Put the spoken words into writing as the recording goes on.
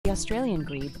The Australian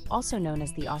grebe, also known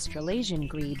as the Australasian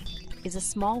grebe, is a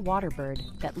small waterbird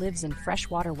that lives in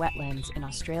freshwater wetlands in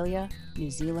Australia, New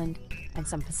Zealand, and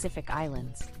some Pacific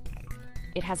islands.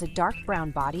 It has a dark brown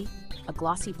body, a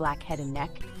glossy black head and neck,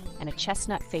 and a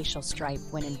chestnut facial stripe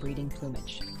when in breeding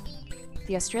plumage.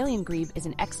 The Australian grebe is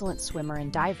an excellent swimmer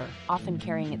and diver, often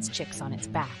carrying its chicks on its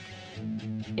back.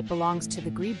 It belongs to the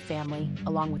grebe family,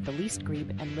 along with the least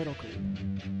grebe and little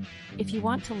grebe. If you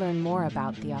want to learn more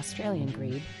about the Australian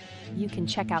grebe, you can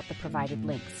check out the provided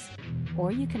links,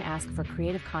 or you can ask for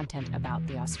creative content about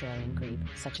the Australian grebe,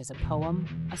 such as a poem,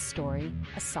 a story,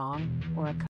 a song, or a